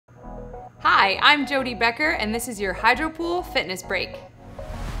Hi, I'm Jody Becker, and this is your Hydropool Fitness Break.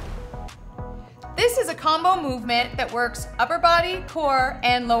 This is a combo movement that works upper body, core,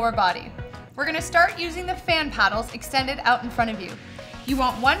 and lower body. We're gonna start using the fan paddles extended out in front of you. You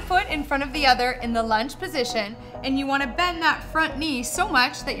want one foot in front of the other in the lunge position, and you wanna bend that front knee so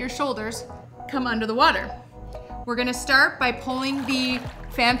much that your shoulders come under the water. We're gonna start by pulling the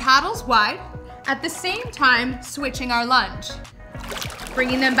fan paddles wide, at the same time switching our lunge.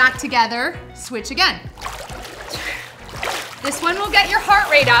 Bringing them back together, switch again. This one will get your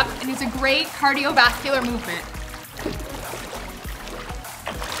heart rate up and is a great cardiovascular movement.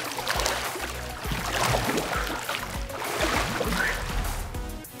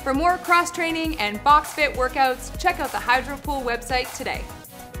 For more cross training and box fit workouts, check out the Hydropool website today.